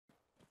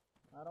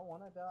I don't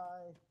want to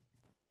die.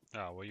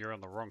 Oh, well, you're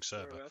on the wrong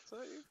server.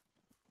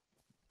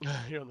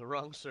 You're on the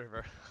wrong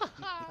server.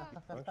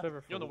 Wrong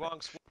server You're on the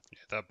wrong squad. Yeah,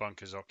 that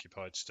bunker's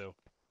occupied still.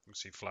 You can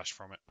see flash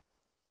from it.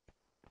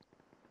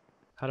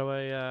 How do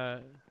I,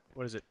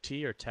 what is it,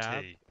 T or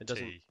tab? T. It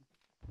doesn't... T.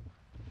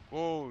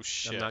 Oh,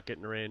 shit. I'm not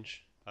getting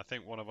range. I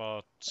think one of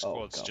our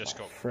squads God, just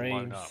my got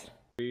blown up.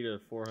 3 to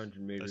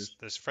 400 meters.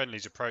 There's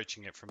friendlies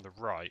approaching it from the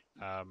right.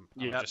 Yeah,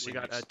 we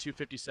got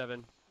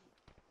 257.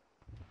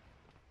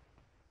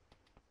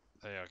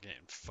 They are getting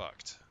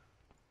fucked.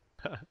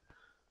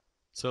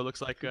 So it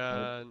looks like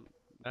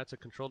that's a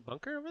controlled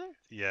bunker over there?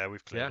 Yeah,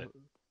 we've cleared it.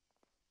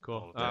 Cool.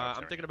 All of them are I'm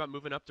clearing thinking about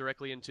moving up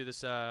directly into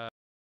this, Roger,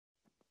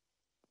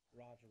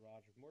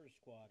 roger. Mortar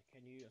squad,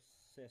 can you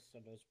assist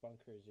on those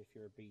bunkers if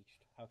you're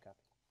beached? How copy?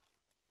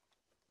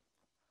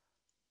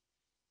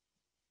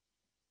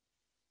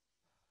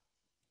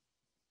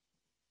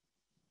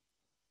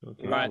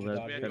 Okay, Right, well,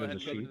 Dodger, that's go kind of ahead the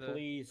and sheet. go to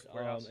Please,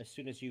 warehouse. as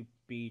soon as you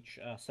beach,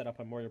 set up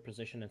a mortar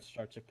position and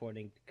start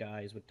supporting the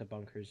guys with the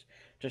bunkers.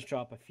 Just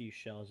drop a few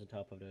shells on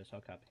top of those. How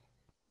copy?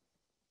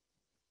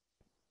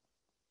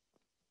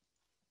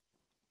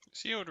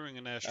 Is he ordering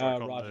an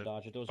airstrike on Roger, the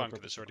Dodger. Those bunker are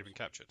that's already been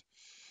captured?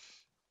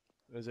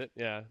 Is it?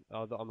 Yeah,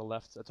 on the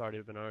left, that's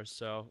already been ours,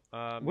 so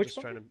Which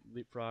just trying to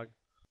leapfrog.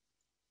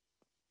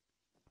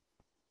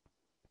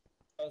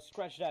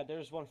 Scratch that.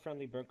 There's one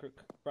friendly bunker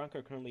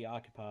currently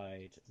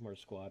occupied, mortar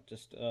squad.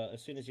 Just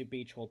as soon as you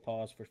beach, hold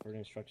pause for further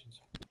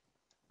instructions.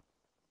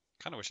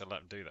 Kind of wish I'd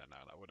let him do that now.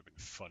 That would have been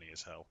funny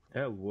as hell.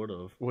 Yeah,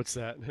 would've. What's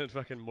that?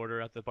 Fucking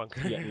mortar at the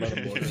bunker? Yeah, let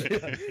him mortar.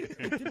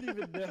 I didn't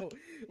even know.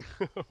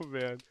 Oh,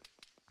 man.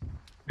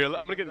 Here, I'm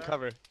gonna get in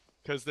cover,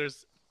 because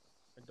there's...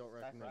 I don't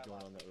recommend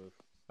going on that roof.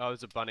 Oh,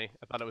 there's a bunny.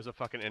 I thought it was a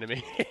fucking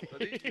enemy.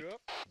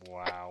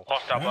 Wow.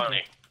 Hostile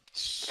bunny.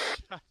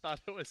 I thought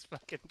it was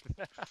fucking...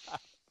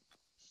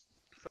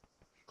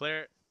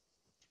 Claire.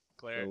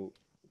 Claire. So,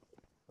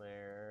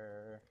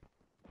 Claire.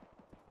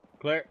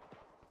 Claire.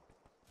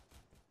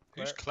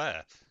 Who's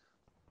Claire?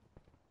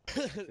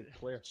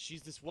 Claire.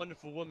 She's this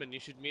wonderful woman.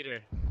 You should meet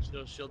her.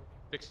 She'll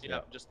fix you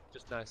up just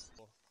nice.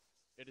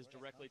 It is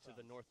directly to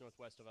the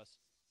northwest of us.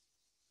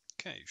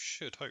 Okay, you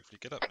should hopefully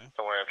get up now.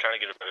 Don't worry, I'm trying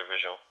to get a better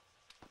visual.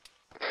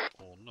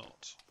 Or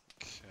not.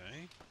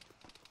 Okay.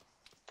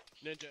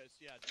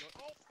 Ninjas, yeah.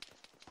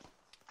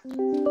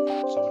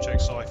 Someone check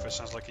Cypher.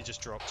 Sounds like he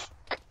just dropped.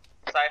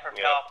 Cypher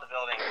fell off the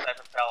building.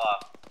 Cypher fell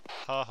off.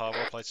 Haha,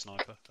 well played,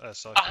 Sniper.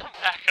 Cypher. I'm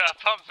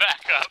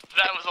back up.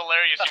 That was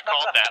hilarious. You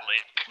called that,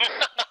 Link.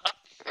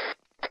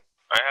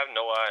 I have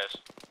no eyes.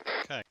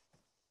 Okay.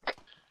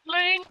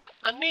 Link,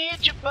 I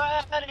need your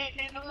body.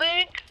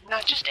 Link,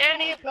 not just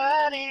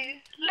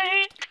anybody.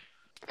 Link,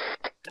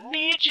 I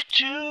need you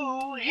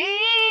to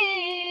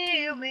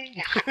heal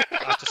me.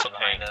 After some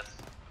Behind us.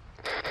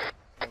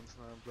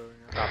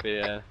 Copy,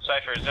 yeah.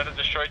 Cypher, is that a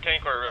destroyed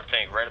tank or a roof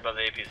tank right above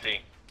the APC?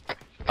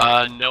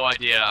 No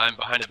idea. I'm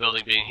behind a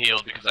building being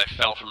healed because I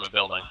fell from a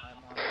building.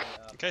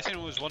 In case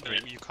anyone was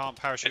wondering, you can't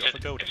parachute off a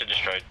building. It's a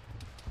destroyed.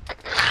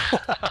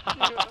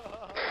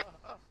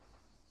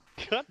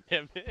 God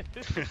damn it.